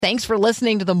Thanks for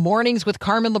listening to the Mornings with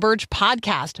Carmen LaBerge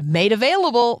podcast, made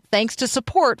available thanks to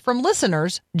support from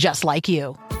listeners just like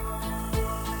you.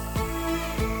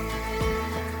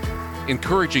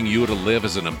 Encouraging you to live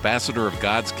as an ambassador of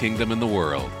God's kingdom in the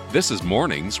world. This is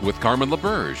Mornings with Carmen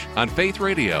LaBerge on Faith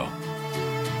Radio.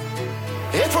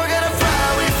 If we're gonna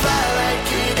fly, we fly like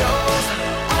eagles,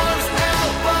 arms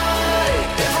out wide.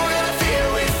 If we're gonna fear,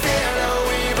 we fear no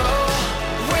evil.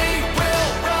 We will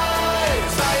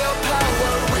rise. By your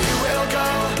power we will go.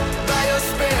 By your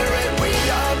spirit we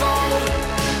are bold.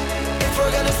 If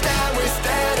we're gonna stand, we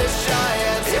stand as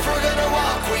giants. If we're gonna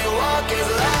walk, we walk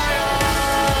as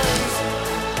lions.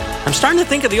 I'm starting to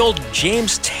think of the old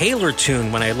James Taylor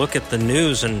tune when I look at the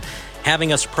news and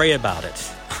having us pray about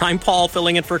it. I'm Paul,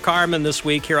 filling in for Carmen this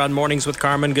week here on Mornings with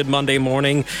Carmen. Good Monday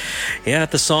morning. Yeah,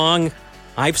 the song,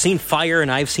 I've Seen Fire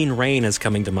and I've Seen Rain is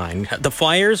coming to mind. The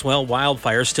fires, well,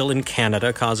 wildfires still in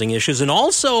Canada causing issues, and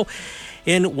also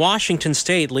in Washington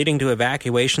State leading to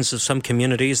evacuations of some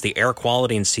communities. The air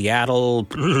quality in Seattle,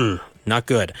 not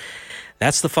good.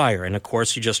 That's the fire. And of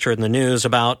course, you just heard in the news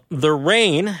about the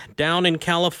rain down in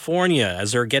California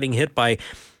as they're getting hit by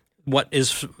what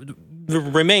is the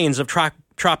remains of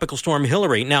Tropical Storm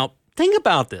Hillary. Now, think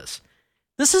about this.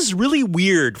 This is really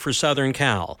weird for Southern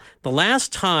Cal. The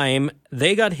last time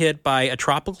they got hit by a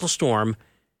tropical storm,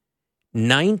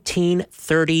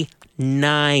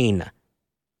 1939,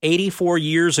 84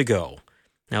 years ago.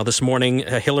 Now, this morning,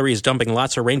 Hillary is dumping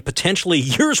lots of rain, potentially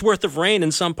years' worth of rain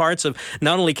in some parts of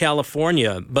not only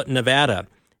California, but Nevada.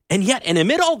 And yet, and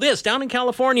amid all this, down in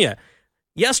California,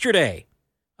 yesterday,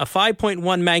 a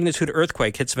 5.1 magnitude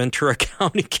earthquake hits Ventura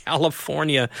County,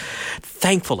 California.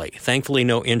 Thankfully,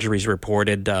 no injuries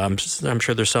reported. I'm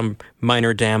sure there's some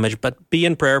minor damage, but be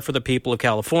in prayer for the people of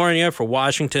California, for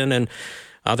Washington, and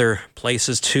other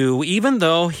places too. Even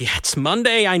though, it's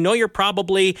Monday, I know you're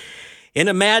probably in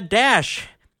a mad dash.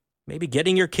 Maybe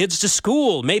getting your kids to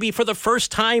school. Maybe for the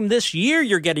first time this year,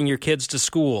 you're getting your kids to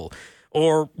school.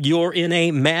 Or you're in a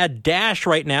mad dash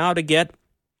right now to get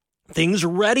things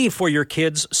ready for your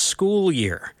kids' school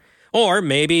year. Or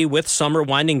maybe with summer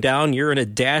winding down, you're in a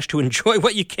dash to enjoy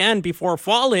what you can before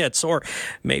fall hits. Or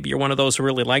maybe you're one of those who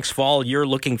really likes fall. You're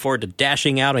looking forward to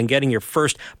dashing out and getting your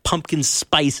first pumpkin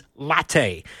spice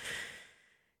latte.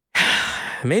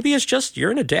 Maybe it's just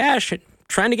you're in a dash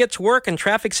trying to get to work and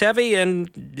traffic's heavy and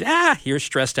you're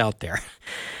stressed out there.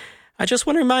 I just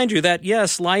want to remind you that,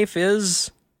 yes, life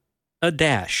is a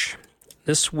dash.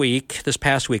 This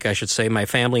past week, I should say, my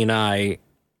family and I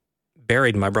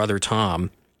buried my brother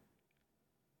Tom.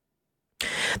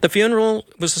 The funeral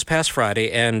was this past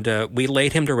Friday, and we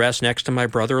laid him to rest next to my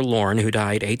brother Lauren, who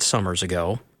died 8 summers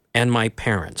ago, and my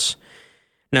parents.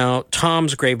 Now,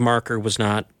 Tom's grave marker was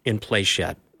not in place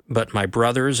yet, but my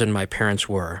brothers and my parents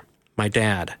were. My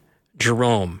dad,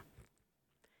 Jerome,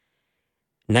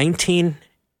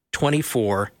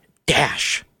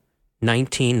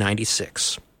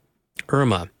 1924-1996.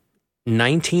 Irma,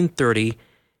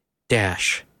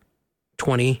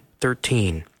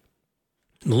 1930-2013.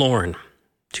 Lauren,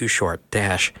 too short,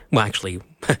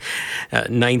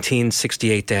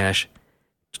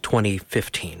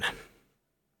 1968-2015.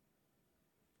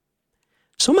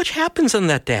 So much happens on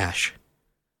that dash.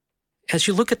 As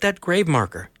you look at that grave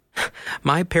marker,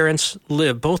 my parents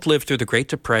both lived through the Great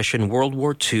Depression, World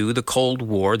War II, the Cold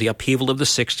War, the upheaval of the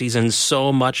 60s, and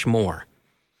so much more.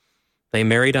 They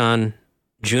married on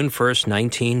June 1st,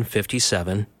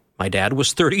 1957. My dad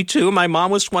was 32. My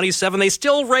mom was 27. They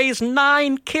still raised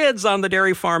 9 kids on the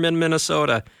dairy farm in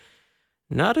Minnesota.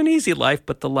 Not an easy life,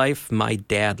 but the life my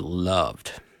dad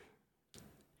loved.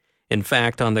 In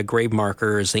fact, on the grave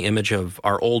marker is the image of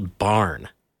our old barn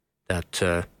that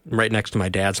right next to my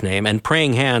dad's name, and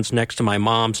praying hands next to my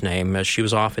mom's name, as she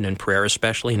was often in prayer,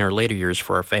 especially in her later years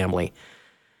for our family.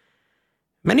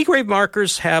 Many grave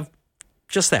markers have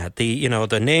just that, the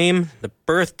name, the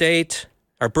birth date,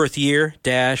 our birth year,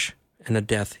 dash, and the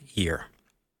death year.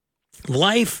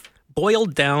 Life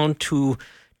boiled down to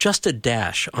just a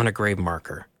dash on a grave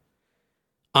marker.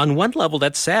 On one level,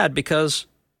 that's sad because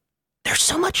there's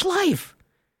so much life.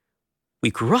 We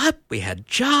grew up, we had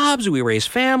jobs, we raised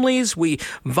families, we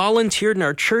volunteered in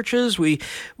our churches, we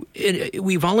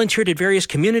volunteered at various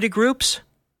community groups.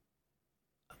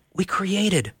 We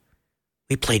created.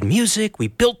 We played music, we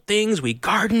built things, we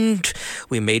gardened,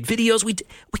 we made videos, we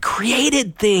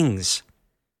created things.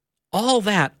 All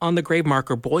that on the grave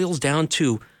marker boils down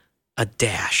to a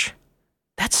dash.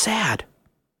 That's sad.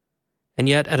 And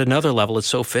yet, at another level, it's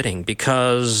so fitting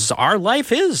because our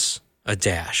life is a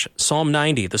dash. Psalm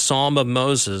 90, the Psalm of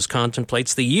Moses,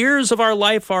 contemplates the years of our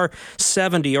life are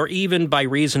 70, or even by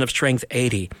reason of strength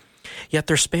 80. Yet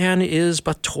their span is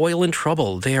but toil and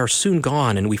trouble. They are soon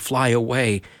gone, and we fly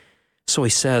away. So he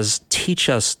says, teach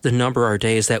us the number of our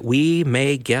days, that we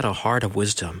may get a heart of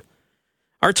wisdom.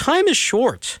 Our time is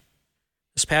short.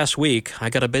 This past week, I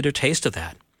got a bitter taste of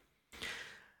that.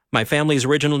 My family's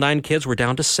original 9 kids were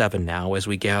down to 7 now as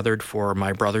we gathered for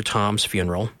my brother Tom's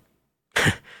funeral.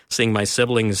 Seeing my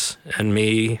siblings and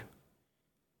me,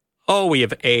 we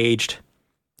have aged.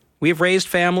 We have raised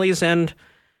families, and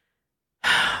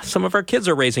some of our kids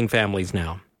are raising families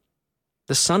now.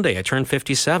 This Sunday, I turned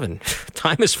 57.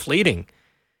 Time is fleeting.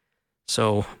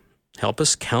 So help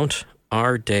us count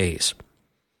our days.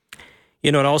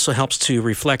 You know, it also helps to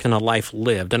reflect on a life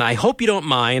lived. And I hope you don't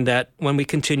mind that when we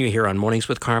continue here on Mornings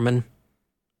with Carmen,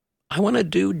 I want to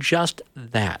do just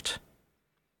that.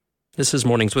 This is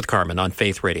Mornings with Carmen on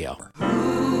Faith Radio.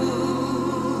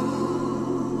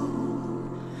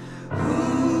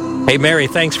 Hey, Mary,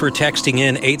 thanks for texting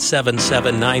in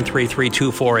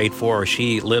 877-933-2484.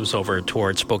 She lives over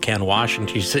towards Spokane,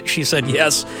 Washington. She said,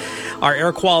 yes, our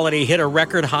air quality hit a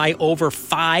record high over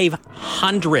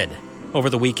 500 over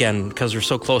the weekend because we're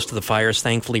so close to the fires.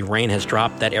 Thankfully, rain has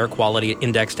dropped that air quality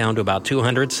index down to about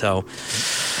 200. So,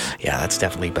 yeah, that's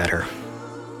definitely better.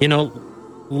 You know,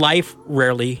 life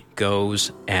rarely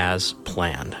goes as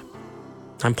planned.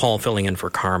 I'm Paul filling in for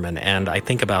Carmen, and I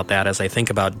think about that as I think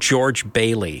about George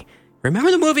Bailey.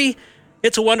 Remember the movie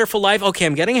It's a Wonderful Life? Okay,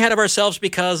 I'm getting ahead of ourselves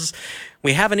because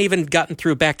we haven't even gotten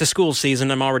through back to school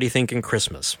season. I'm already thinking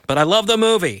Christmas. But I love the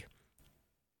movie.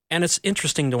 And it's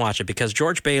interesting to watch it because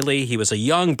George Bailey, he was a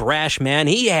young, brash man.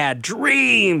 He had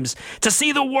dreams to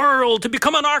see the world, to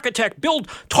become an architect, build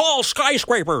tall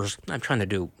skyscrapers. I'm trying to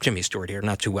do Jimmy Stewart here,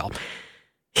 not too well.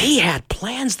 He had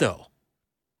plans, though.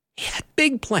 He had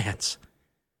big plans.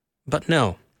 But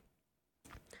no.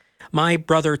 My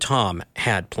brother Tom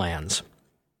had plans.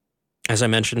 As I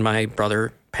mentioned, my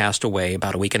brother passed away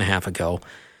about a week and a half ago.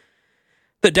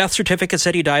 The death certificate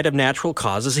said he died of natural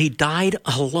causes. He died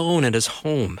alone at his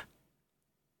home.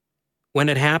 When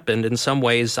it happened, in some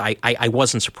ways, I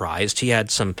wasn't surprised. He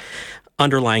had some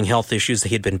underlying health issues that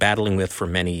he had been battling with for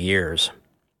many years.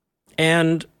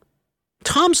 And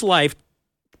Tom's life,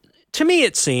 to me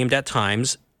it seemed at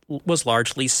times, was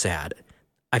largely sad.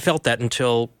 I felt that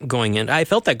going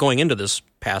into this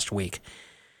past week.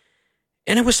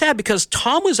 And it was sad because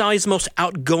Tom was always the most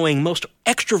outgoing, most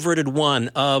extroverted one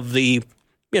of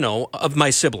of my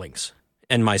siblings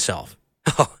and myself.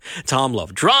 Tom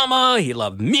loved drama. He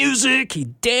loved music. He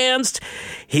danced.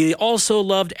 He also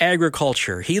loved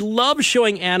agriculture. He loved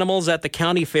showing animals at the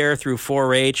county fair through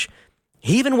 4-H.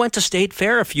 He even went to state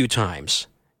fair a few times.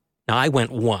 Now, I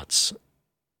went once.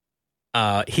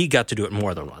 He got to do it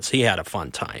more than once. He had a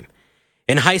fun time.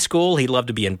 In high school, he loved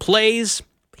to be in plays.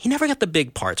 He never got the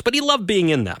big parts, but he loved being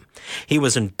in them. He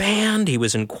was in band. He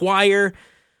was in choir.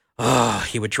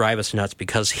 He would drive us nuts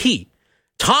because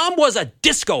Tom was a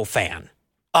disco fan.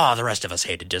 The rest of us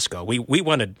hated disco. We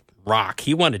wanted rock.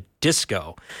 He wanted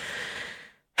disco.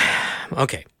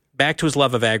 Okay, back to his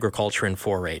love of agriculture and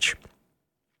 4-H.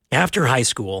 After high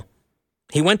school,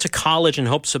 he went to college in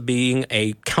hopes of being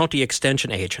a county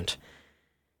extension agent.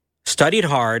 Studied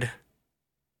hard.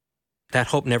 That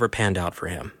hope never panned out for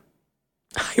him.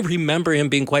 I remember him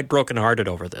being quite brokenhearted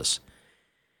over this.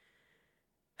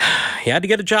 He had to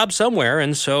get a job somewhere,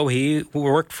 and so he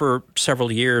worked for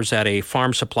several years at a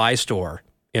farm supply store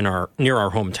near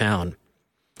our hometown.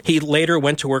 He later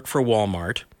went to work for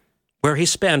Walmart, where he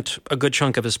spent a good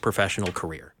chunk of his professional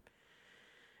career.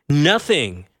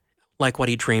 Nothing like what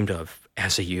he dreamed of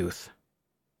as a youth.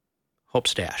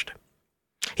 Hopes dashed.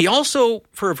 He also,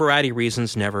 for a variety of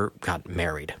reasons, never got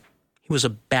married. He was a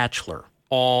bachelor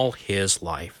all his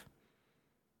life.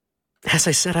 As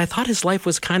I said, I thought his life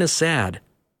was kind of sad.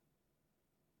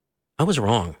 I was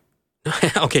wrong.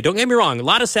 Okay, don't get me wrong. A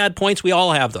lot of sad points. We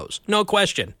all have those. No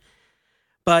question.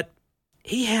 But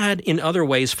he had, in other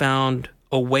ways, found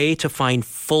a way to find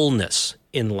fullness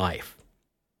in life.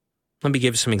 Let me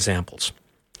give you some examples.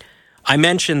 I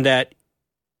mentioned that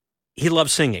he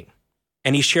loved singing,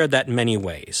 and he shared that in many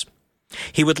ways.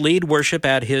 He would lead worship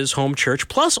at his home church,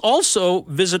 plus also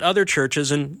visit other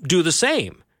churches and do the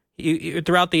same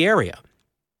throughout the area.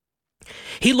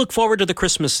 He looked forward to the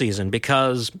Christmas season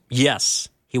because, yes,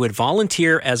 he would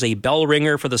volunteer as a bell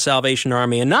ringer for the Salvation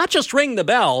Army, and not just ring the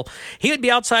bell. He would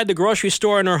be outside the grocery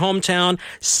store in our hometown,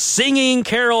 singing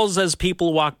carols as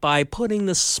people walked by, putting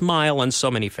the smile on so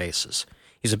many faces.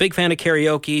 He's a big fan of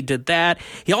karaoke, did that.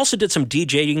 He also did some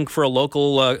DJing for a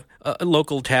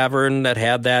local tavern that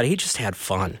had that. He just had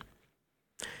fun.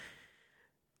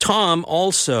 Tom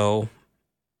also,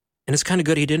 and it's kind of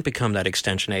good he didn't become that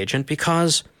extension agent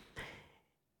because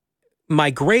my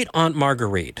great-aunt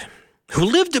Marguerite, who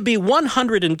lived to be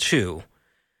 102,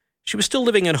 she was still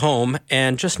living at home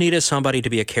and just needed somebody to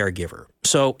be a caregiver.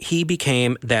 So he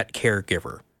became that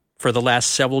caregiver for the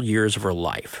last several years of her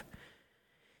life.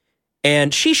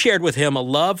 And she shared with him a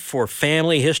love for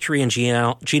family history and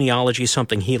genealogy,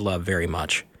 something he loved very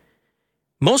much.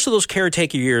 Most of those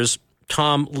caretaker years,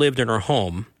 Tom lived in her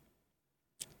home.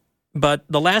 But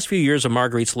the last few years of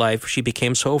Marguerite's life, she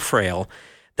became so frail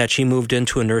that she moved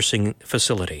into a nursing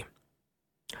facility.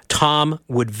 Tom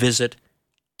would visit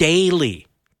daily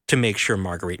to make sure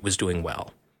Marguerite was doing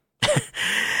well.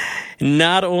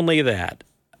 Not only that,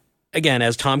 again,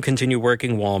 as Tom continued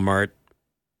working Walmart,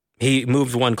 he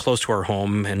moved one close to our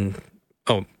home, and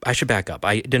I should back up.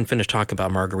 I didn't finish talking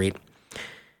about Marguerite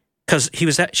because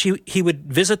he would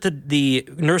visit the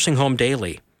nursing home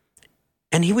daily,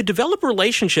 and he would develop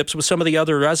relationships with some of the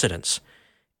other residents,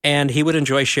 and he would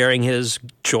enjoy sharing his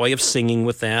joy of singing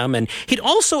with them, and he'd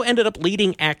also ended up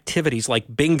leading activities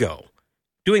like bingo,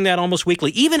 doing that almost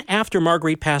weekly. Even after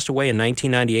Marguerite passed away in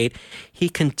 1998, he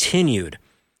continued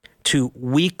to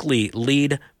weekly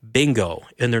lead bingo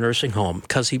in their nursing home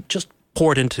because he just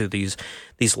poured into these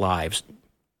lives.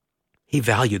 He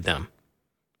valued them.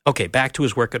 Okay, back to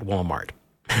his work at Walmart.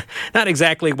 Not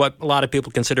exactly what a lot of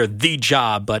people consider the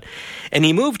job, and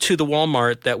he moved to the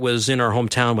Walmart that was in our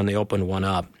hometown when they opened one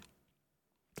up.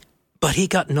 But he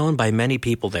got known by many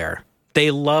people there.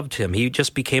 They loved him. He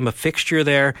just became a fixture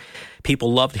there.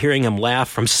 People loved hearing him laugh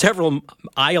from several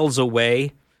aisles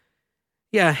away.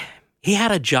 Yeah, he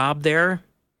had a job there.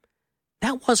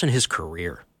 That wasn't his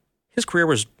career. His career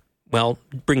was, well,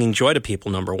 bringing joy to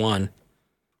people, number one.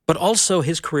 But also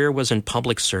his career was in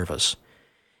public service.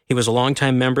 He was a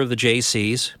longtime member of the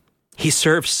JCs. He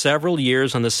served several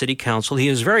years on the city council. He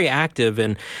was very active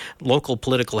in local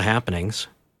political happenings.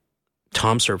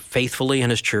 Tom served faithfully in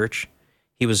his church.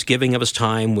 He was giving of his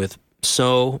time with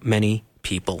so many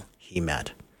people he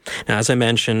met. Now, as I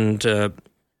mentioned,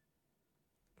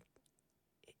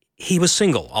 he was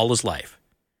single all his life.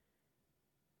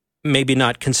 Maybe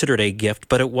not considered a gift,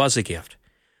 but it was a gift.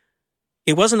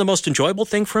 It wasn't the most enjoyable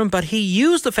thing for him, but he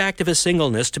used the fact of his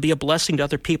singleness to be a blessing to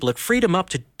other people. It freed him up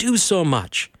to do so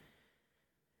much.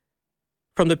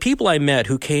 From the people I met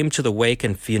who came to the wake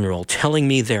and funeral telling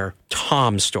me their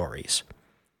Tom stories,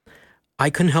 I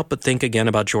couldn't help but think again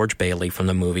about George Bailey from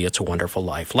the movie It's a Wonderful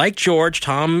Life. Like George,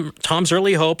 Tom's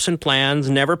early hopes and plans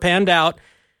never panned out,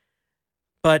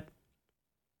 but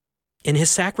in his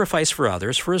sacrifice for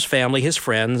others, for his family, his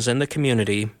friends, and the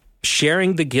community,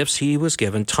 sharing the gifts he was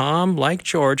given, Tom, like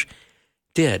George,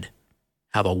 did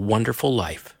have a wonderful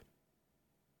life.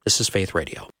 This is Faith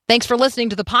Radio. Thanks for listening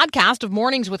to the podcast of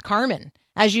Mornings with Carmen.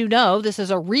 As you know, this is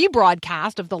a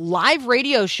rebroadcast of the live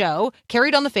radio show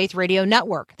carried on the Faith Radio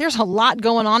Network. There's a lot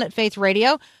going on at Faith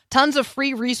Radio. Tons of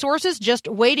free resources just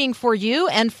waiting for you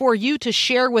and for you to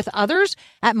share with others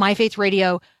at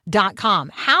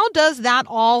myfaithradio.com. How does that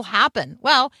all happen?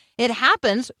 Well, it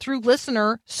happens through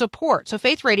listener support. So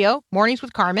Faith Radio, Mornings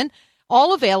with Carmen,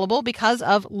 all available because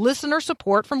of listener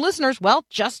support from listeners, well,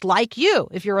 just like you.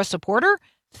 If you're a supporter,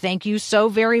 thank you so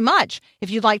very much. If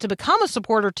you'd like to become a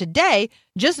supporter today,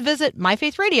 just visit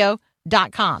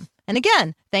myfaithradio.com. And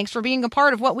again, thanks for being a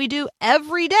part of what we do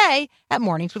every day at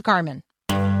Mornings with Carmen.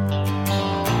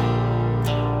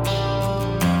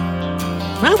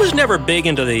 I was never big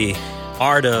into the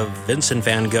art of Vincent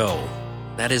van Gogh.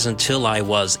 That is until I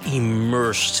was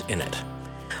immersed in it.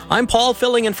 I'm Paul,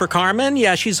 filling in for Carmen.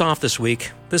 Yeah, she's off this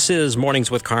week. This is Mornings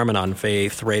with Carmen on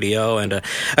Faith Radio. And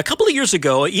a couple of years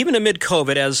ago, even amid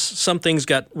COVID, as some things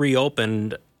got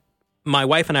reopened, my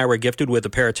wife and I were gifted with a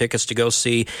pair of tickets to go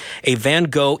see a Van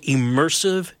Gogh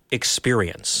immersive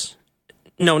experience.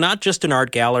 No, not just an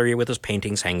art gallery with his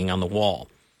paintings hanging on the wall.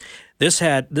 This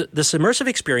immersive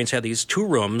experience had these two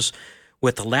rooms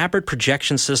with elaborate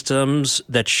projection systems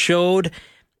that showed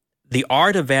the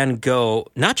art of Van Gogh,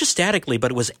 not just statically,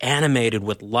 but it was animated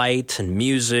with light and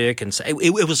music. And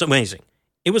it was amazing.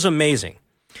 It was amazing.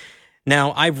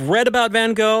 Now, I've read about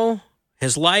Van Gogh,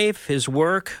 his life, his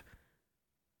work,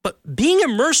 but being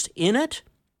immersed in it,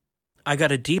 I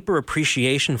got a deeper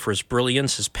appreciation for his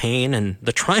brilliance, his pain, and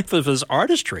the triumph of his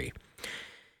artistry.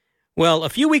 Well, a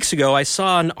few weeks ago, I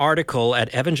saw an article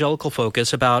at Evangelical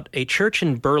Focus about a church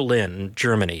in Berlin,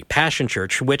 Germany, Passion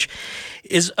Church, which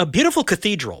is a beautiful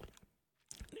cathedral.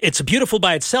 It's beautiful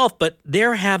by itself, but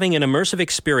they're having an immersive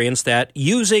experience that,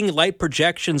 using light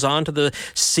projections onto the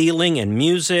ceiling and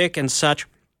music and such,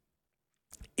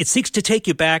 it seeks to take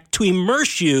you back, to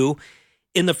immerse you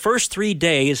in the first 3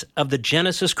 days of the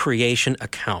Genesis creation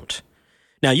account.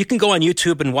 Now, you can go on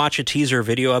YouTube and watch a teaser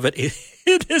video of it.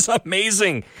 It is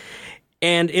amazing.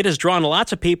 and it has drawn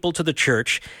lots of people to the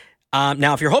church.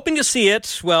 Now, if you're hoping to see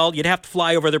it, well, you'd have to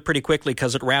fly over there pretty quickly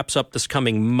because it wraps up this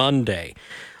coming Monday.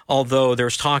 Although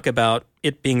there's talk about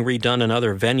it being redone in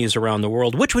other venues around the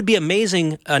world, which would be an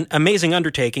amazing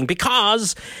undertaking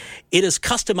because it is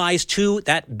customized to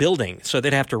that building. So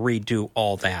they'd have to redo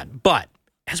all that. But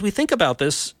as we think about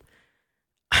this,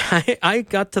 I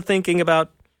got to thinking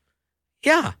about,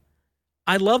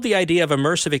 I love the idea of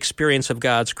immersive experience of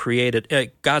God's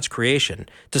creation,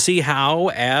 to see how,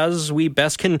 as we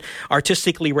best can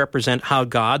artistically represent how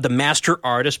God, the master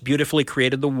artist, beautifully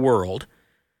created the world.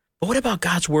 But what about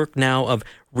God's work now of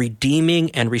redeeming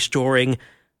and restoring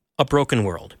a broken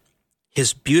world?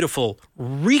 His beautiful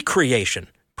recreation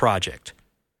project.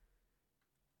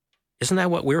 Isn't that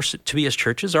what we're to be as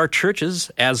churches? Our churches,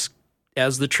 as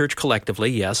the church collectively,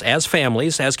 yes, as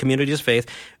families, as communities of faith,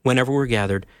 whenever we're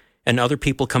gathered, and other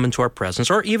people come into our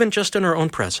presence, or even just in our own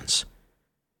presence,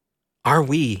 are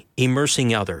we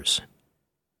immersing others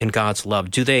in God's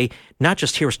love? Do they not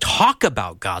just hear us talk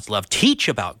about God's love, teach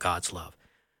about God's love,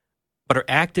 but are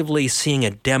actively seeing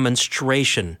a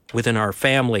demonstration within our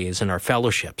families and our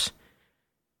fellowships?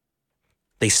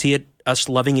 They see us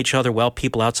loving each other well,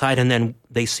 people outside, and then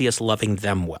they see us loving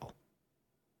them well.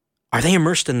 Are they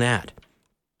immersed in that?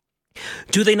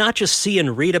 Do they not just see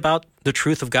and read about the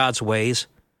truth of God's ways,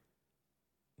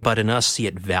 but in us see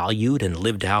it valued and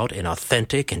lived out in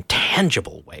authentic and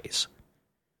tangible ways?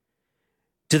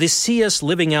 Do they see us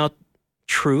living out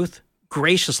truth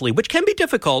graciously, which can be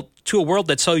difficult to a world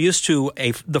that's so used to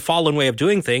the fallen way of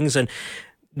doing things, and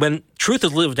when truth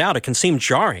is lived out, it can seem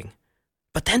jarring.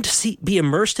 But then to be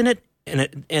immersed in it,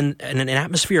 in an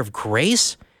atmosphere of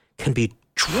grace, can be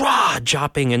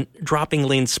jaw-dropping and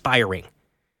droppingly inspiring.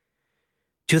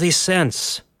 Do they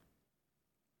sense?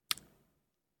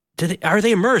 Are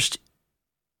they immersed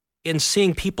in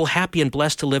seeing people happy and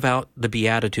blessed to live out the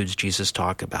Beatitudes Jesus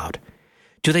talked about?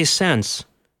 Do they sense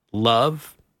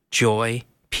love, joy,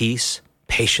 peace,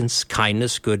 patience,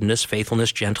 kindness, goodness,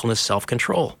 faithfulness, gentleness,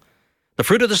 self-control? The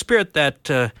fruit of the Spirit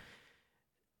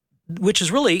which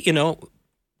is really,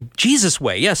 Jesus'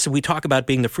 way. Yes, we talk about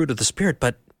being the fruit of the Spirit,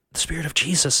 but the Spirit of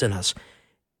Jesus in us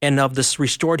and of this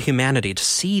restored humanity, to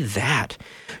see that.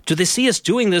 Do they see us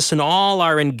doing this in all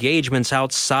our engagements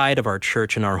outside of our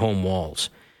church and our home walls?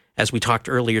 As we talked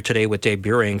earlier today with Dave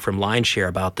Buring from Lineshare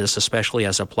about this, especially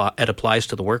as it applies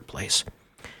to the workplace.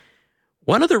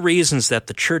 One of the reasons that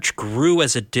the church grew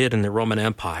as it did in the Roman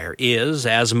Empire is,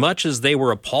 as much as they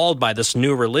were appalled by this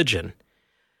new religion,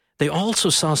 they also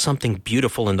saw something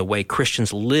beautiful in the way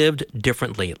Christians lived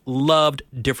differently, loved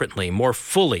differently, more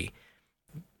fully.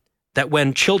 That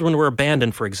when children were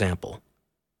abandoned, for example,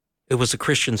 it was the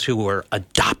Christians who were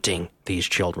adopting these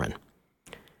children.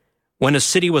 When a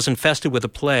city was infested with a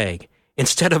plague,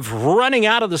 instead of running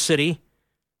out of the city,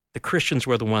 the Christians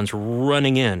were the ones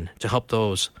running in to help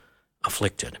those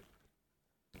afflicted.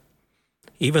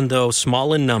 Even though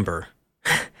small in number,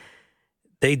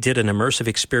 they did an immersive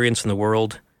experience in the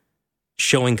world,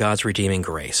 showing God's redeeming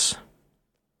grace.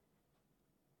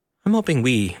 I'm hoping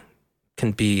we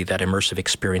can be that immersive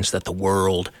experience that the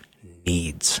world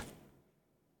needs.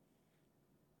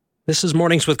 This is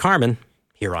Mornings with Carmen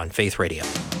here on Faith Radio.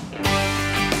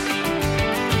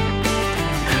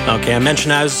 Okay, I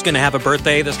mentioned I was going to have a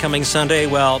birthday this coming Sunday.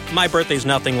 Well, my birthday's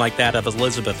nothing like that of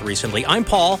Elizabeth recently. I'm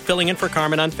Paul, filling in for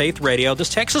Carmen on Faith Radio. This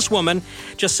Texas woman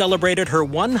just celebrated her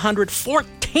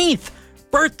 114th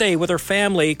birthday with her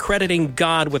family, crediting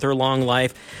God with her long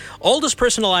life. Oldest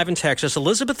person alive in Texas,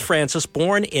 Elizabeth Francis,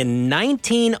 born in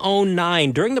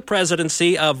 1909 during the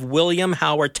presidency of William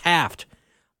Howard Taft.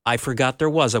 I forgot there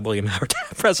was a William Howard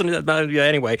Taft president.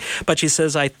 Anyway, but she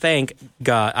says, I thank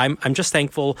God. I'm just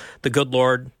thankful to the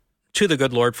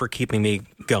good Lord for keeping me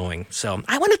going. So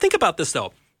I want to think about this,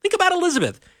 though. Think about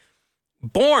Elizabeth.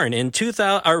 Born in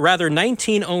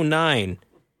 1909.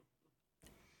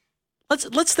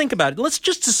 Let's think about it. Let's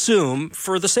just assume,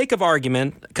 for the sake of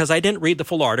argument, because I didn't read the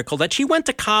full article, that she went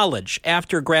to college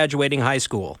after graduating high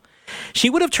school. She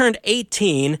would have turned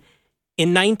 18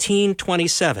 in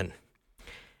 1927.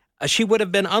 She would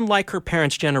have been unlike her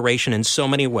parents' generation in so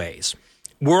many ways.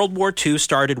 World War II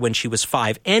started when she was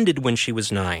 5, ended when she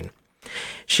was 9.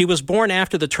 She was born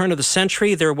after the turn of the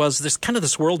century. There was this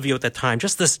worldview at that time,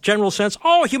 just this general sense,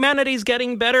 humanity's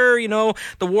getting better,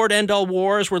 the war to end all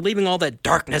wars, we're leaving all that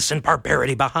darkness and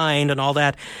barbarity behind and all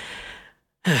that.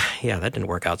 Yeah, that didn't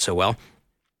work out so well.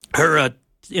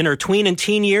 In her tween and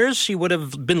teen years, she would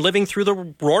have been living through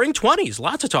the roaring 20s,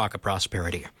 lots of talk of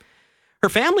prosperity. Her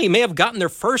family may have gotten their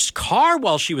first car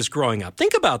while she was growing up.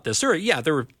 Think about this.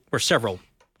 There were several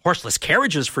horseless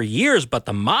carriages for years, but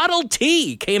the Model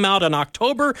T came out in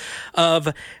October of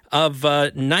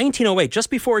 1908, just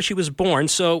before she was born.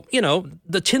 So,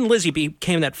 the Tin Lizzie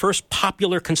became that first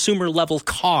popular consumer-level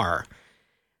car.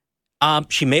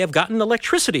 She may have gotten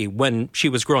electricity when she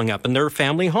was growing up in their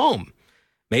family home.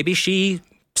 Maybe she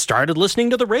started listening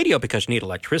to the radio because you need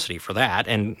electricity for that.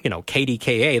 And,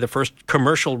 KDKA, the first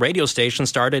commercial radio station,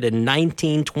 started in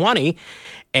 1920.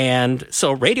 And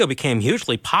so radio became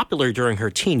hugely popular during her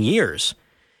teen years.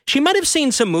 She might have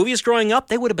seen some movies growing up.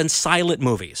 They would have been silent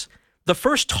movies. The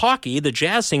first talkie, The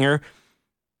Jazz Singer,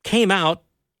 came out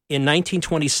in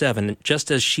 1927,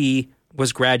 just as she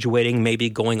was graduating, maybe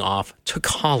going off to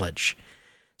college.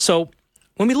 So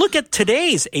when we look at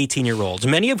today's 18-year-olds,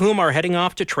 many of whom are heading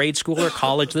off to trade school or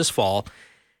college this fall,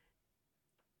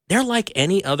 they're like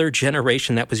any other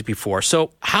generation that was before.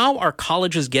 So how are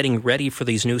colleges getting ready for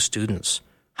these new students?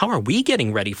 How are we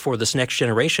getting ready for this next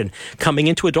generation coming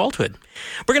into adulthood?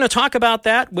 We're going to talk about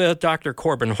that with Dr.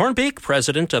 Corbin Hoornbeek,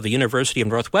 president of the University of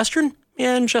Northwestern,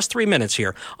 in just 3 minutes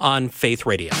here on Faith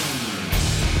Radio.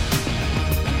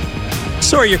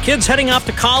 So are your kids heading off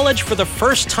to college for the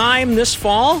first time this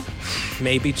fall?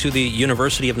 Maybe to the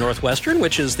University of Northwestern,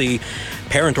 which is the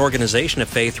parent organization of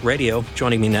Faith Radio.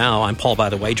 Joining me now, I'm Paul, by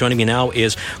the way. Joining me now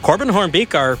is Corbin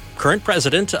Hoornbeek, our current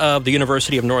president of the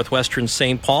University of Northwestern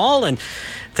St. Paul. And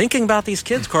thinking about these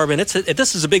kids, Corbin, this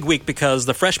is a big week because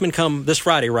the freshmen come this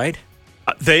Friday, right?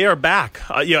 They are back.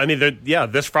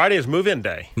 This Friday is move-in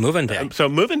day. Move-in day. So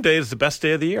move-in day is the best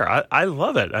day of the year. I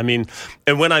love it. I mean,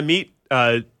 and when I meet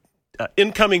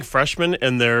incoming freshmen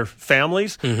and their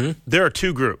families, there are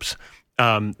two groups.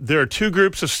 There are two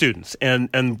groups of students,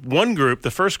 and one group,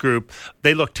 the first group,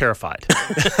 they look terrified.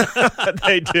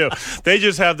 They do. They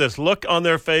just have this look on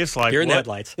their face like, you're in the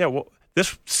headlights. Yeah, well,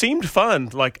 this seemed fun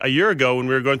like a year ago when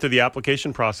we were going through the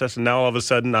application process, and now all of a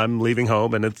sudden I'm leaving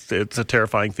home, and it's a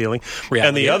terrifying feeling. Reality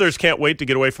and the others can't wait to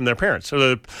get away from their parents.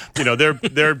 So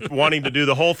they're wanting to do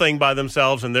the whole thing by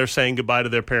themselves, and they're saying goodbye to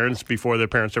their parents before their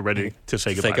parents are ready to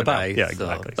say goodbye. Yeah,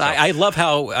 exactly. So, I love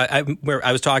how I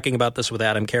was talking about this with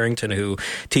Adam Carrington, who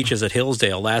teaches at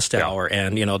Hillsdale last hour,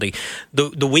 and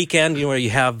the weekend, where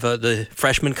you have the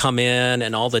freshmen come in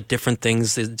and all the different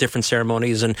things, the different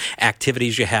ceremonies and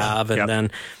activities you have, and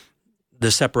then the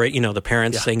separate, the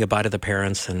parents saying goodbye to the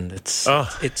parents, and it's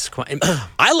quite.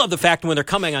 I love the fact when they're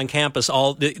coming on campus,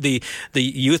 all the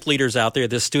youth leaders out there,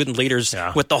 the student leaders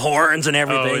with the horns and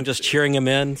everything, just cheering them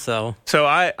in. So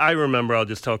I remember. I'll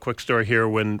just tell a quick story here.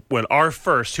 When our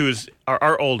first, who is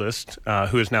our oldest,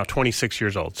 who is now 26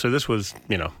 years old. So this was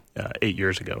 8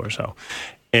 years ago or so,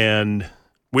 and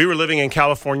we were living in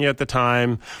California at the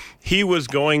time. He was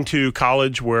going to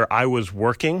college where I was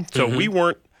working, so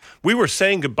we were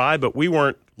saying goodbye, but we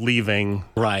weren't leaving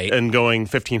and going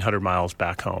 1,500 miles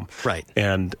back home. Right.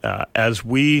 And as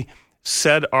we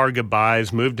said our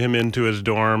goodbyes, moved him into his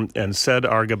dorm and said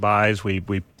our goodbyes,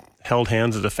 we held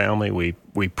hands as a family,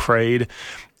 we prayed,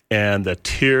 and the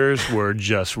tears were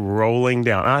just rolling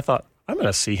down. And I thought, I'm going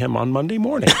to see him on Monday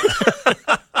morning.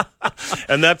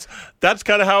 And that's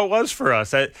kind of how it was for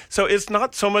us. So it's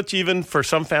not so much even for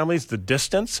some families the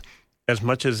distance as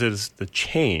much as it is the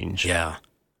change. Yeah.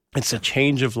 It's a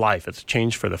change of life. It's a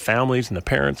change for the families and the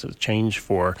parents. It's a change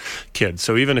for kids.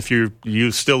 So even if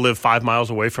you still live 5 miles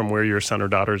away from where your son or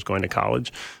daughter is going to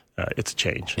college, it's a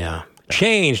change. Yeah.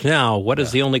 Change now. What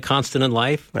is the only constant in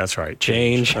life? That's right.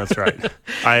 Change. That's right.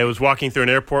 I was walking through an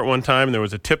airport one time, and there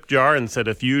was a tip jar and said,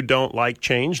 if you don't like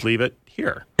change, leave it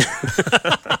here.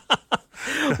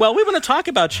 Well, we want to talk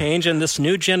about change and this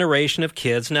new generation of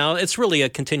kids. Now, it's really a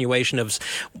continuation of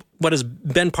what has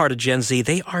been part of Gen Z.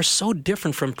 They are so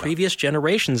different from previous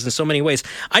generations in so many ways.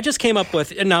 I just came up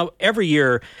with, and now every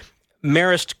year,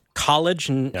 Marist College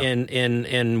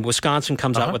in Wisconsin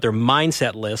comes out with their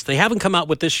mindset list. They haven't come out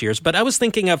with this year's, but I was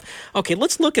thinking of, okay,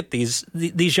 let's look at these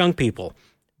young people.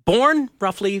 Born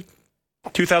roughly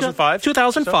 2005.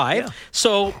 2005.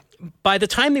 So by the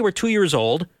time they were 2 years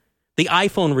old, the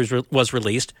iPhone was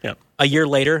released. Yep. A year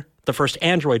later, the first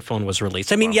Android phone was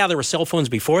released. I mean, there were cell phones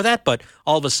before that, but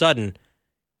all of a sudden,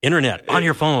 internet on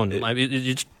your phone.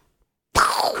 It's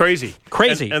crazy.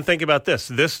 And think about this.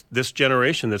 This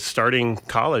generation that's starting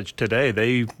college today,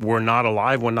 they were not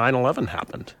alive when 9/11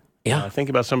 happened. Yeah. Think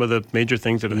about some of the major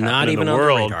things that have not happened even in the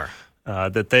world on the radar.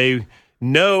 That they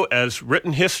know as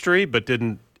written history, but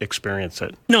didn't experience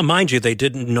it. No, mind you, they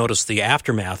didn't notice the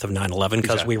aftermath of 9/11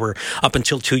 because we were, up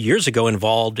until 2 years ago,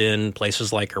 involved in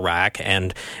places like Iraq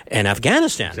and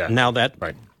Afghanistan. Exactly. Now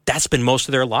that's been most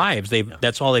of their lives.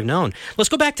 That's all they've known. Let's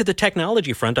go back to the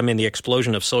technology front. I mean, the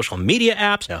explosion of social media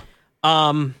apps. Yeah.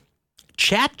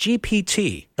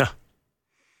 ChatGPT.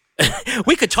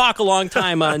 We could talk a long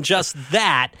time on just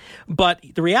that, but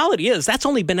the reality is that's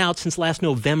only been out since last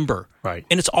November. Right.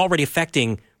 And it's already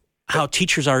affecting how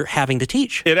teachers are having to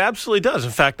teach. It absolutely does.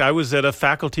 In fact, I was at a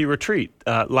faculty retreat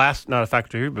not a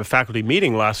faculty retreat, but a faculty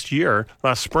meeting last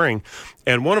spring,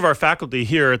 and one of our faculty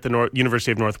here at the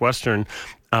University of Northwestern,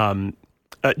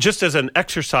 just as an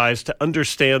exercise to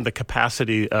understand the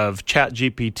capacity of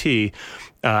ChatGPT,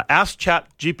 asked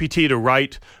ChatGPT to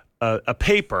write a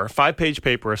paper, 5-page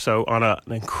paper or so, on an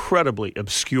incredibly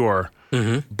obscure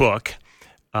book,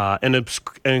 an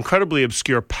incredibly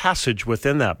obscure passage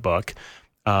within that book.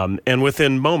 And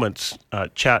within moments,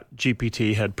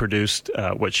 ChatGPT had produced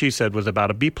what she said was about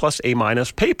a B+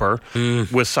 A- paper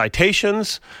with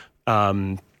citations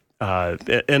and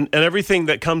everything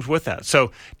that comes with that.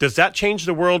 So does that change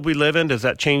the world we live in? Does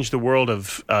that change the world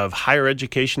of higher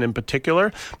education in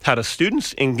particular? How do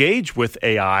students engage with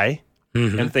AI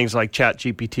and things like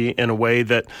ChatGPT in a way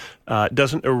that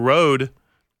doesn't erode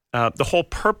the whole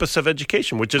purpose of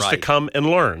education, which is to come and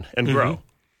learn and grow?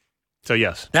 So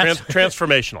yes,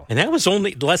 transformational. And that was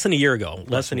only less than a year ago.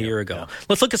 Yeah.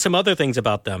 Let's look at some other things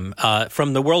about them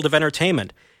from the world of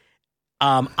entertainment.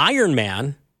 Iron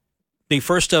Man, the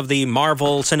first of the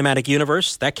Marvel Cinematic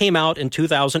Universe, that came out in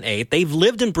 2008. They've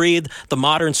lived and breathed the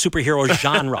modern superhero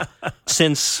genre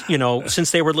since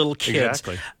they were little kids.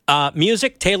 Exactly.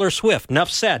 Music, Taylor Swift. Enough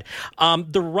said.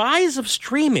 The rise of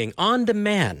streaming on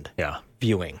demand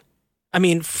viewing. I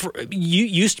mean, you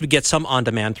used to get some on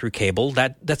demand through cable.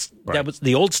 That was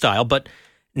the old style, but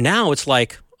now it's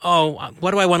like, oh,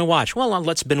 what do I want to watch? Well,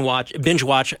 let's binge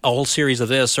watch a whole series of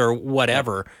this or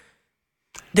whatever.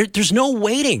 There's no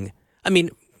waiting. I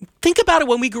mean, think about it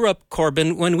when we grew up,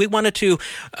 Corbin, when we wanted to,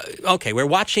 we're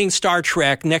watching Star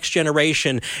Trek, Next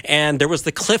Generation, and there was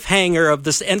the cliffhanger of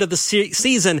this end of the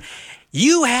season.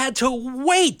 You had to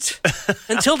wait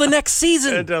until the next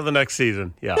season. Until the next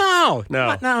season, yeah. No.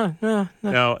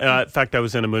 In fact, I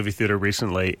was in a movie theater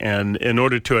recently, and in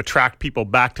order to attract people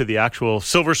back to the actual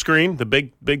silver screen, the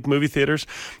big movie theaters,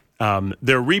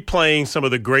 they're replaying some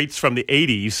of the greats from the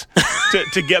 80s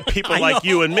to get people like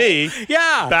you and me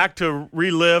back to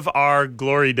relive our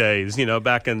glory days,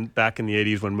 back in the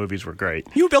 80s when movies were great.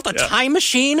 You built a time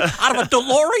machine out of a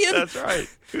DeLorean? That's right.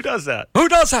 Who does that?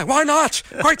 Why not?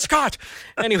 Great Scott.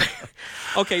 Anyway,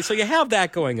 okay, so you have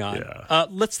that going on. Yeah.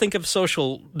 Let's think of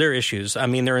their issues. I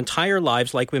mean, their entire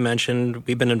lives, like we mentioned,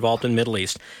 we've been involved in the Middle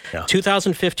East. Yeah.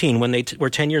 2015, when they were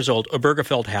 10 years old,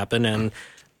 Obergefell happened, and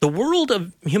the world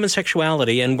of human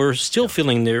sexuality, and we're still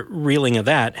feeling the reeling of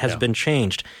that, has been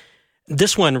changed.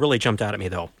 This one really jumped out at me,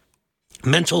 though.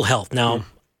 Mental health. Now,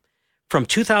 from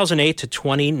 2008 to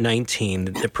 2019,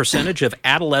 the percentage of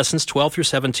adolescents 12 through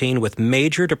 17 with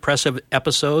major depressive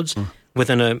episodes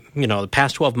within the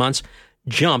past 12 months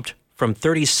jumped from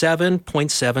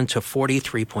 37.7 to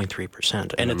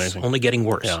 43.3%. And it's only getting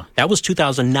worse. Yeah. That was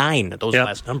 2009, those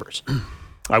last numbers.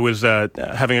 I was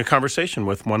having a conversation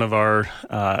with one of our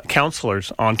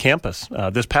counselors on campus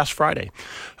this past Friday,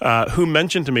 who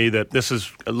mentioned to me that this is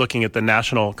looking at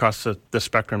across the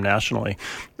spectrum nationally.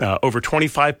 Over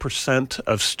 25%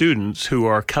 of students who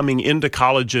are coming into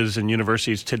colleges and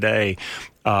universities today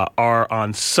are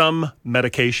on some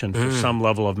medication for some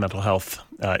level of mental health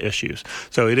issues.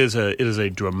 So it is a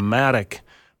dramatic.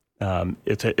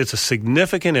 It's a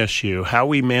significant issue how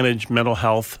we manage mental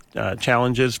health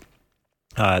challenges.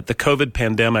 The COVID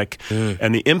pandemic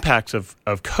and the impacts of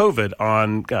COVID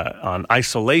on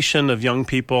isolation of young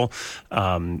people,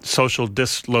 social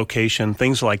dislocation,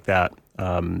 things like that,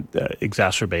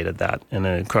 exacerbated that in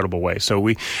an incredible way. So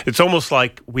it's almost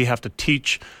like we have to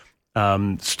teach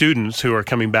students who are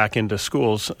coming back into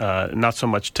schools, not so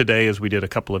much today as we did a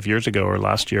couple of years ago or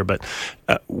last year, but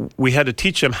we had to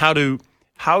teach them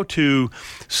how to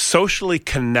socially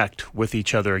connect with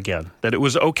each other again, that it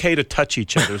was okay to touch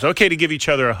each other. It was okay to give each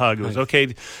other a hug. It was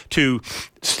okay to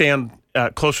stand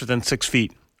closer than 6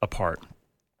 feet apart.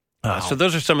 So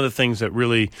those are some of the things that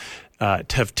really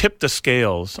have tipped the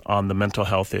scales on the mental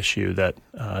health issue that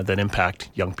impact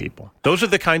young people. Those are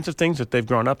the kinds of things that they've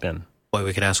grown up in. Boy,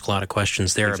 we could ask a lot of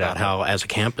questions there about how, as a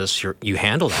campus, you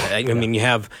handle that. I mean, you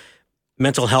have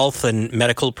mental health and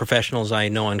medical professionals I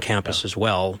know on campus as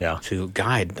well to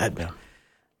guide that. Yeah.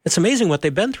 It's amazing what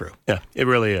they've been through. Yeah, it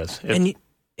really is.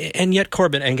 And yet,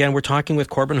 Corbin, again, we're talking with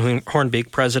Corbin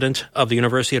Hoornbeek, president of the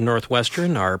University of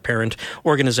Northwestern, our parent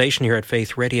organization here at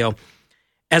Faith Radio.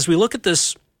 As we look at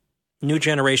this new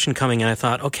generation coming in, I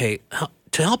thought, okay,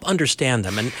 to help understand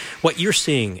them and what you're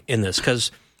seeing in this,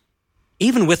 because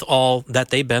even with all that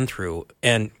they've been through,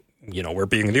 and we're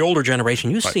being the older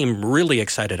generation, you seem really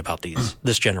excited about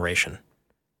this generation.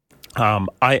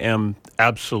 I am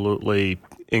absolutely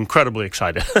incredibly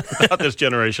excited about this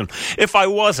generation. If I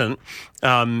wasn't,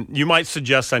 you might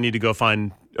suggest I need to go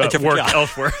find work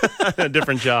elsewhere, a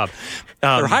different job.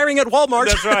 They're hiring at Walmart.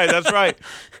 That's right.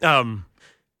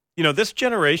 This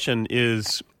generation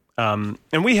is, and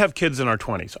we have kids in our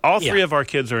 20s. All three of our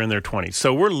kids are in their 20s.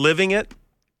 So we're living it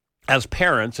as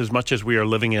parents as much as we are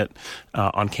living it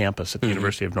on campus at the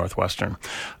University of Northwestern.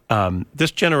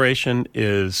 This generation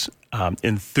is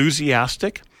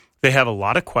enthusiastic. They have a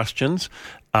lot of questions.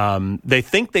 They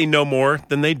think they know more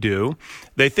than they do.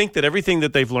 They think that everything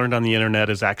that they've learned on the internet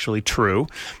is actually true.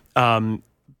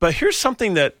 But here's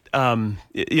something that,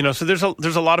 so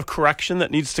there's a lot of correction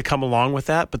that needs to come along with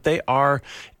that, but they are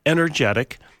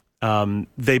energetic.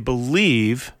 They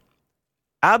believe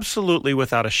absolutely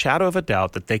without a shadow of a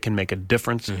doubt that they can make a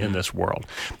difference in this world.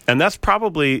 And that's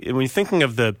probably, when you're thinking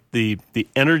of the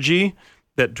energy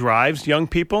that drives young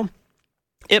people,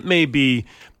 it may be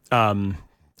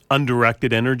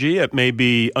undirected energy. It may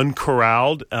be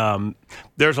uncorralled.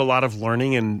 There's a lot of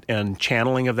learning and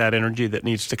channeling of that energy that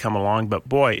needs to come along. But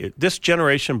boy, this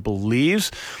generation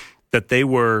believes that they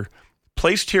were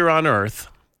placed here on earth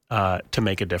to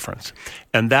make a difference.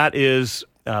 And that is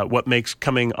what makes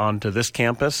coming onto this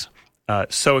campus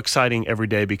so exciting every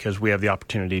day, because we have the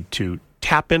opportunity to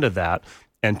tap into that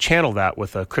and channel that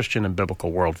with a Christian and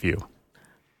biblical worldview.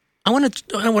 I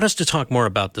want us to talk more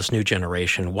about this new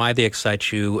generation, why they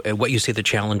excite you, what you see the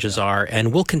challenges are,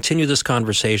 and we'll continue this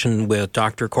conversation with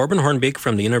Dr. Corbin Hoornbeek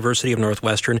from the University of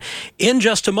Northwestern in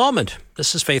just a moment.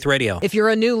 This is Faith Radio. If you're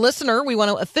a new listener, we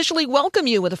want to officially welcome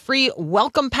you with a free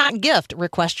welcome pack gift.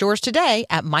 Request yours today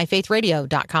at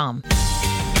myfaithradio.com.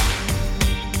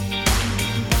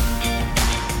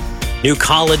 New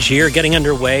college year getting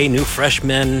underway, new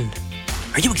freshmen.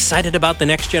 Are you excited about the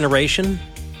next generation?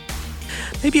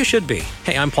 Maybe you should be.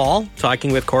 Hey, I'm Paul,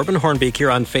 talking with Corbin Hoornbeek here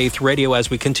on Faith Radio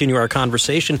as we continue our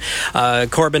conversation.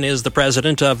 Corbin is the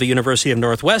president of the University of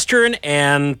Northwestern,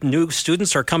 and new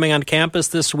students are coming on campus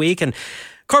this week. And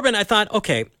Corbin, I thought,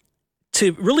 okay,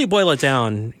 to really boil it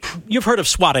down, you've heard of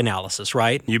SWOT analysis,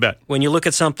 right? You bet. When you look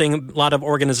at something, a lot of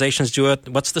organizations do it.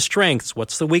 What's the strengths?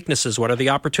 What's the weaknesses? What are the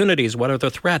opportunities? What are the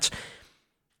threats?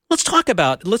 Let's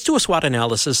do a SWOT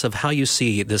analysis of how you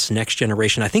see this next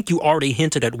generation. I think you already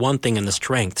hinted at one thing in the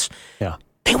strengths. Yeah.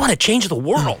 They want to change the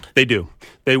world. They do.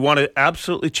 They want to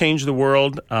absolutely change the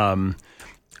world.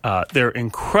 They're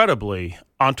incredibly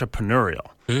entrepreneurial.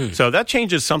 So that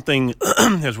changes something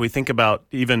as we think about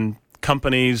even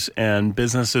companies and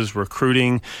businesses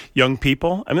recruiting young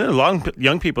people. I mean, there are a lot of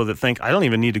young people that think, I don't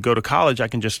even need to go to college. I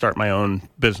can just start my own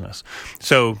business.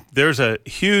 So there's a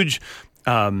huge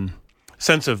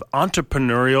sense of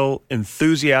entrepreneurial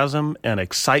enthusiasm and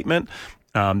excitement.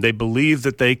 They believe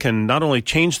that they can not only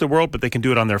change the world, but they can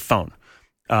do it on their phone.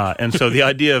 And so the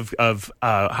idea of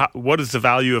what is the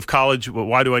value of college?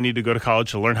 Why do I need to go to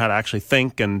college to learn how to actually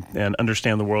think and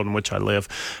understand the world in which I live?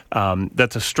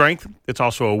 That's a strength. It's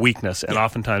also a weakness. And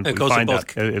oftentimes we find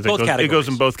that it goes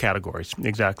in both categories.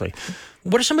 Exactly.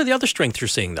 What are some of the other strengths you're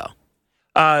seeing, though?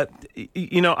 I'm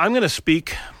going to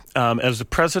speak as the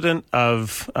president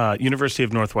of University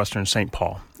of Northwestern St.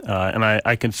 Paul. And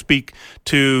I can speak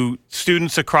to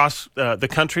students across the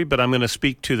country, but I'm going to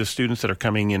speak to the students that are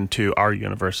coming into our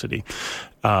university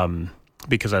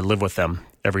because I live with them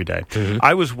every day.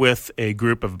 I was with a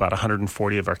group of about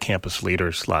 140 of our campus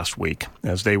leaders last week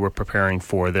as they were preparing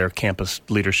for their campus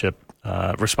leadership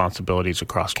responsibilities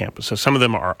across campus. So some of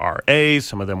them are RAs,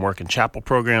 some of them work in chapel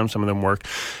programs, some of them work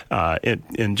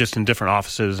in different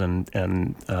offices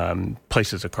and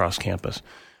places across campus.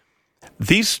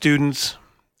 These students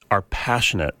are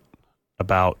passionate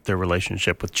about their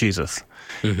relationship with Jesus.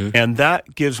 And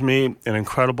that gives me an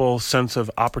incredible sense of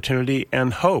opportunity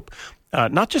and hope.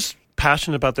 Not just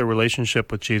passionate about their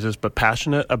relationship with Jesus, but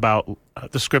passionate about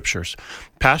the Scriptures,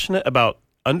 passionate about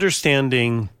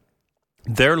understanding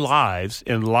their lives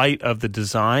in light of the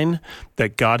design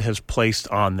that God has placed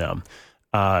on them.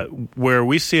 Where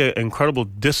we see an incredible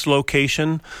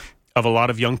dislocation of a lot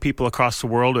of young people across the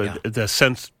world, the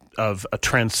sense of a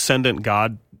transcendent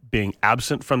God being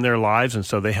absent from their lives, and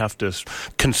so they have to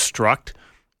construct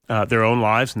their own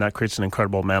lives, and that creates an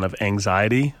incredible amount of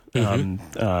anxiety and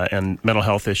mental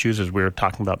health issues, as we were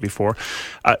talking about before.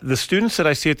 The students that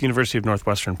I see at the University of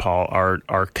Northwestern, Paul,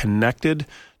 are connected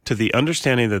to the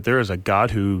understanding that there is a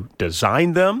God who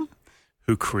designed them,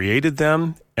 who created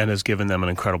them, and has given them an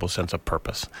incredible sense of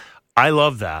purpose. I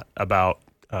love that about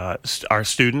our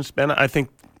students, and I think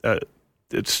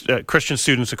it's Christian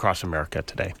students across America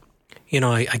today.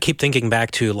 I keep thinking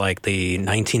back to like the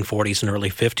 1940s and early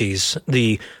 50s,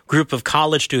 the group of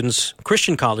college students,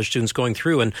 Christian college students going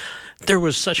through, and there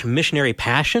was such missionary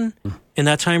passion in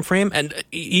that time frame. And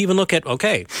even look at,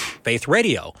 Faith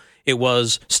Radio. It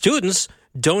was students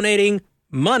donating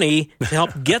money to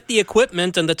help get the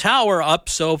equipment and the tower up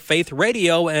so Faith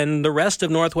Radio and the rest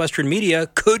of Northwestern media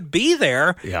could be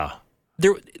there. Yeah.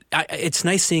 It's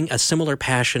nice seeing a similar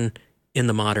passion in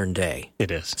the modern day.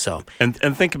 It is. So, and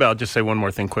think about, just say one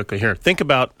more thing quickly here. Think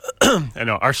about,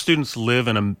 our students live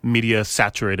in a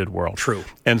media-saturated world. True.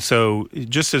 And so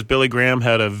just as Billy Graham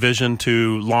had a vision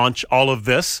to launch all of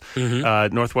this,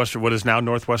 Northwestern, what is now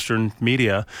Northwestern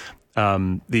Media,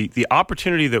 the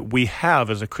opportunity that we have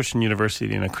as a Christian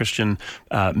university and a Christian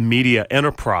media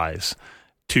enterprise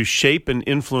to shape and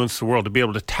influence the world, to be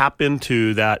able to tap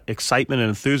into that excitement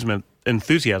and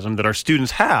enthusiasm that our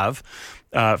students have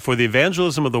for the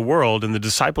evangelism of the world and the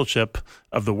discipleship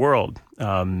of the world,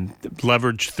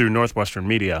 leveraged through Northwestern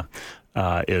Media,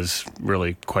 is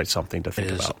really quite something to think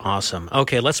about. It is awesome.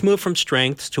 Okay, let's move from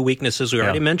strengths to weaknesses. We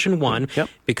already mentioned one,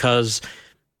 because,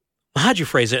 how'd you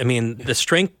phrase it? I mean, the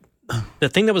strength, the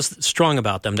thing that was strong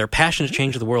about them, their passion to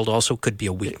change the world, also could be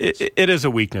a weakness. It is a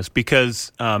weakness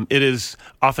because it is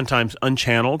oftentimes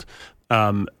unchanneled.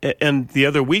 And the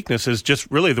other weakness is just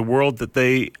really the world that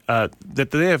they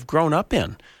have grown up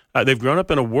in. They've grown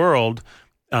up in a world,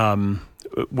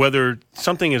 whether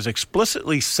something is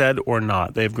explicitly said or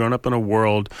not, they've grown up in a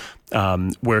world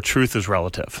where truth is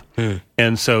relative.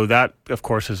 And so that, of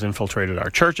course, has infiltrated our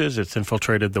churches. It's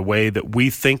infiltrated the way that we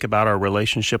think about our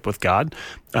relationship with God.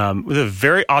 They're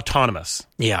very autonomous.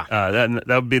 Yeah. That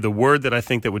would be the word that I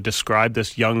think that would describe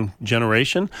this young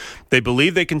generation. They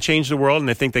believe they can change the world, and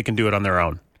they think they can do it on their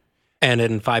own. And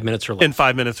in 5 minutes or less. In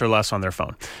 5 minutes or less on their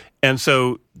phone. And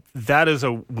so that is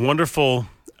a wonderful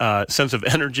sense of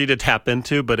energy to tap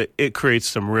into, but it creates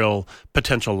some real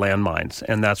potential landmines,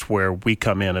 and that's where we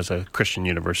come in as a Christian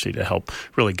university to help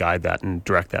really guide that and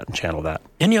direct that and channel that.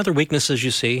 Any other weaknesses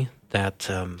you see that?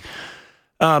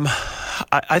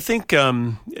 I think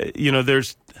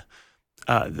there's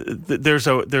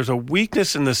a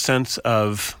weakness in the sense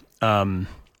of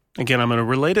again, I'm going to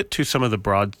relate it to some of the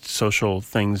broad social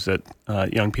things that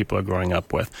young people are growing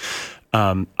up with.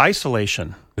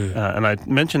 Isolation. And I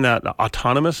mentioned that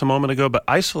autonomous a moment ago, but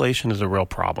isolation is a real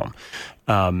problem.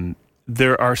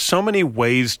 There are so many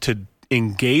ways to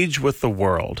engage with the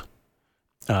world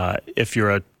if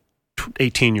you're a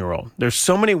 18-year-old. There's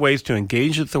so many ways to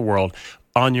engage with the world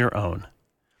on your own.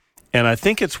 And I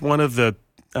think it's one of the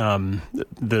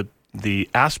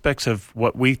aspects of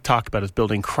what we talk about is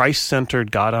building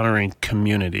Christ-centered, God-honoring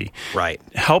community. Right.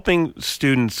 Helping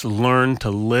students learn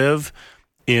to live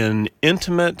in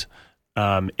intimate,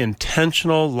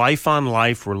 intentional,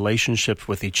 life-on-life relationships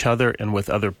with each other and with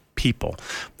other people.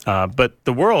 But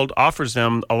the world offers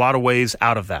them a lot of ways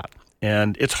out of that.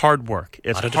 And it's hard work.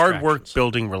 It's hard work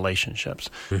building relationships.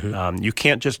 You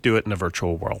can't just do it in a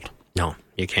virtual world. No,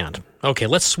 you can't. Okay,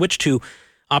 let's switch to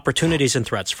opportunities and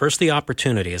threats. First, the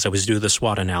opportunity, as I was doing the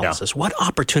SWOT analysis. Yeah. What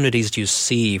opportunities do you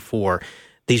see for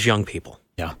these young people?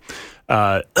 Yeah.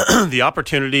 The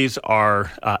opportunities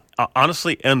are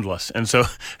honestly endless. And so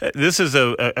this is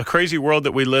a crazy world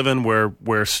that we live in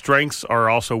where strengths are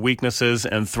also weaknesses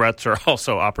and threats are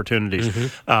also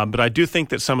opportunities. But I do think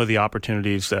that some of the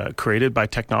opportunities created by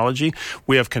technology,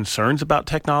 we have concerns about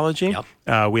technology.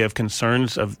 Yep. We have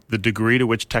concerns of the degree to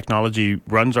which technology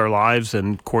runs our lives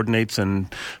and coordinates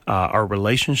and our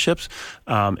relationships.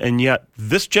 And yet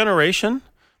this generation,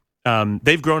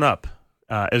 they've grown up.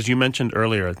 As you mentioned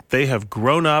earlier, they have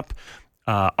grown up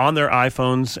on their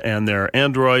iPhones and their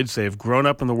Androids. They've grown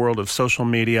up in the world of social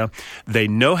media. They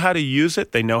know how to use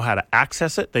it. They know how to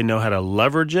access it. They know how to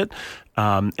leverage it.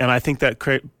 And I think that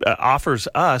offers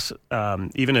us,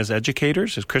 even as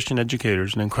educators, as Christian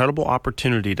educators, an incredible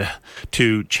opportunity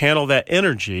to channel that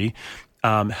energy,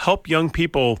 help young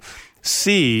people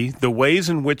see the ways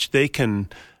in which they can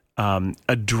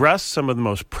address some of the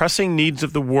most pressing needs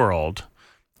of the world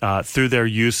through their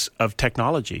use of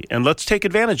technology. And let's take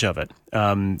advantage of it.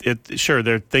 Sure,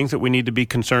 there are things that we need to be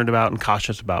concerned about and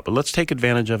cautious about, but let's take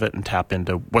advantage of it and tap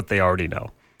into what they already know.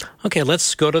 Okay,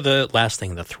 let's go to the last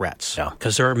thing, the threats.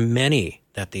 Because there are many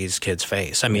that these kids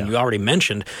face. I mean, you already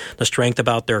mentioned the strength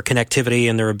about their connectivity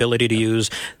and their ability to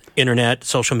use internet,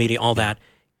 social media, all that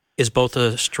is both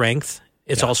a strength.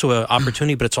 It's also an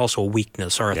opportunity, but it's also a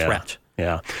weakness or a threat.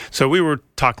 Yeah. So we were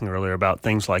talking earlier about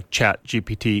things like Chat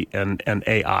GPT and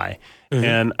AI.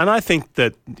 And I think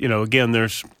that, again,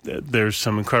 there's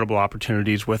some incredible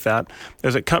opportunities with that.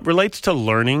 As it relates to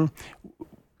learning,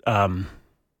 my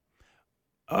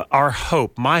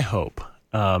hope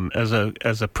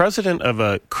as a president of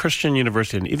a Christian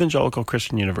university, an evangelical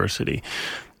Christian university,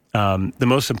 the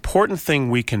most important thing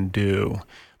we can do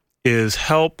is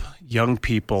help young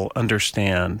people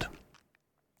understand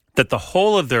that the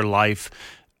whole of their life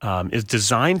is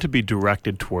designed to be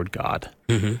directed toward God.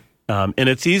 Mm-hmm. And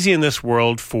it's easy in this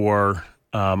world for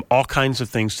all kinds of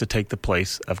things to take the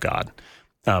place of God.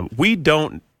 We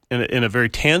don't, in a very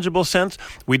tangible sense,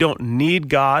 we don't need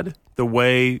God the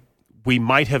way we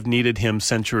might have needed him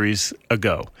centuries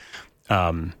ago.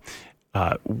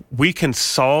 We can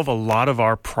solve a lot of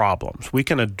our problems. We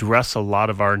can address a lot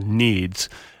of our needs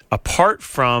apart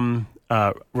from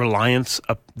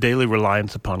daily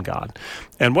reliance upon God.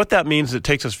 And what that means, it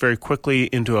takes us very quickly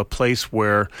into a place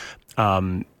where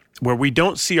we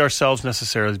don't see ourselves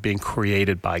necessarily as being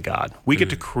created by God. We get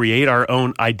to create our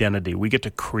own identity. We get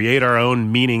to create our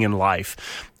own meaning in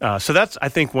life. So that's, I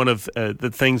think, one of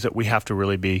the things that we have to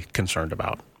really be concerned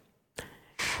about.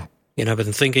 You know, I've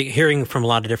been hearing from a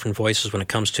lot of different voices when it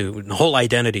comes to the whole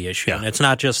identity issue. Yeah. And it's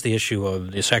not just the issue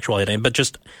of the sexual identity, but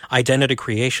just identity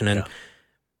creation. And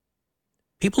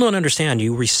people don't understand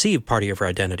you receive part of your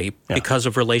identity because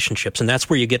of relationships. And that's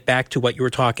where you get back to what you were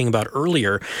talking about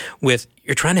earlier with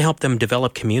you're trying to help them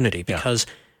develop community because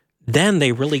then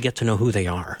they really get to know who they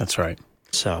are. That's right.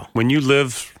 So when you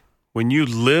live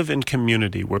in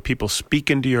community where people speak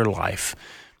into your life,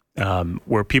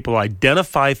 where people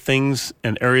identify things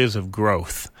and areas of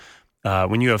growth,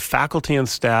 when you have faculty and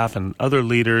staff and other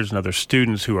leaders and other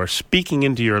students who are speaking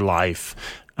into your life,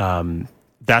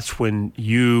 that's when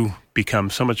you become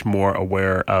so much more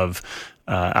aware of.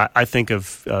 I think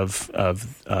of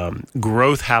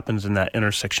growth happens in that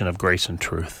intersection of grace and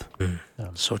truth.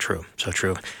 So true, so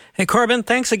true. Hey, Corbin,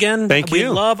 thanks again. Thank you. We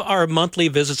love our monthly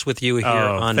visits with you here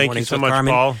on thank Mornings you so with much,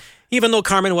 Carmen. Paul. Even though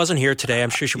Carmen wasn't here today, I'm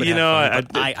sure she would have fun,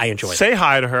 but I enjoyed it. Say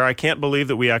hi to her. I can't believe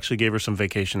that we actually gave her some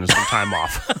vacation and some time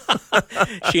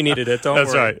off. She needed it. Don't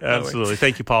That's worry. right. Absolutely.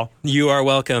 Thank you, Paul. You are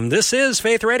welcome. This is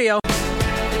Faith Radio.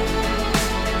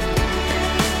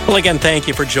 Well, again, thank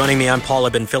you for joining me. I'm Paul.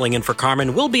 I've been filling in for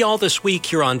Carmen. We'll be all this week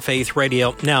here on Faith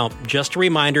Radio. Now, just a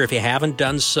reminder, if you haven't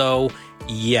done so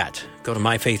yet, go to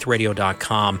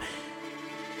myfaithradio.com.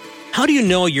 How do you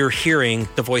know you're hearing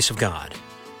the voice of God?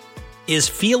 Is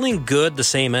feeling good the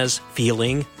same as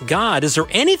feeling God? Is there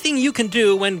anything you can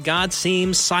do when God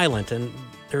seems silent? And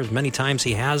there's many times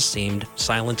he has seemed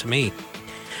silent to me.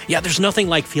 Yeah, there's nothing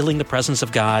like feeling the presence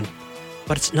of God,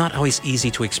 but it's not always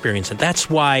easy to experience it. That's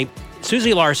why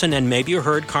Susie Larson, and maybe you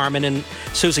heard Carmen and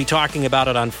Susie talking about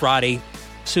it on Friday.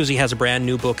 Susie has a brand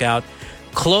new book out,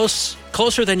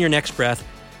 Closer Than Your Next Breath,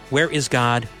 Where is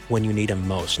God When You Need Him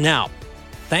Most? Now,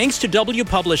 thanks to W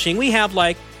Publishing, we have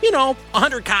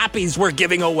 100 copies we're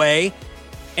giving away,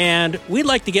 and we'd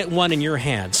like to get one in your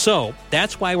hands. So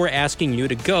that's why we're asking you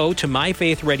to go to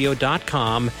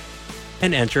myfaithradio.com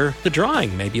and enter the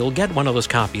drawing. Maybe you'll get one of those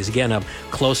copies, again, of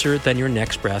Closer Than Your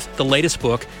Next Breath, the latest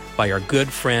book by our good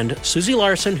friend Susie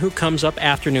Larson, who comes up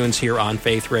afternoons here on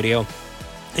Faith Radio.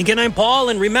 Again, I'm Paul,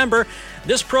 and remember,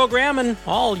 this program and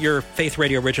all your Faith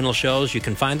Radio original shows, you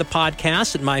can find the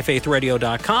podcast at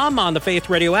myfaithradio.com, on the Faith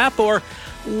Radio app, or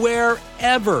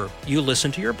wherever you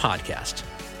listen to your podcast.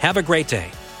 Have a great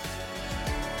day.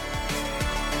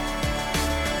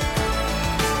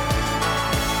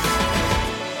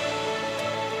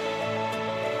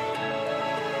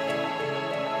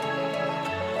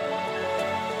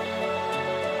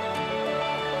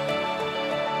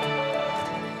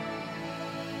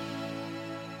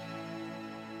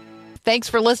 Thanks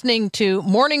for listening to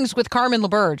Mornings with Carmen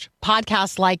LaBerge.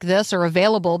 Podcasts like this are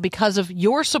available because of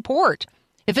your support.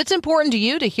 If it's important to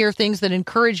you to hear things that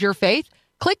encourage your faith,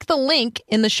 click the link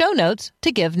in the show notes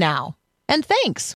to give now. And thanks.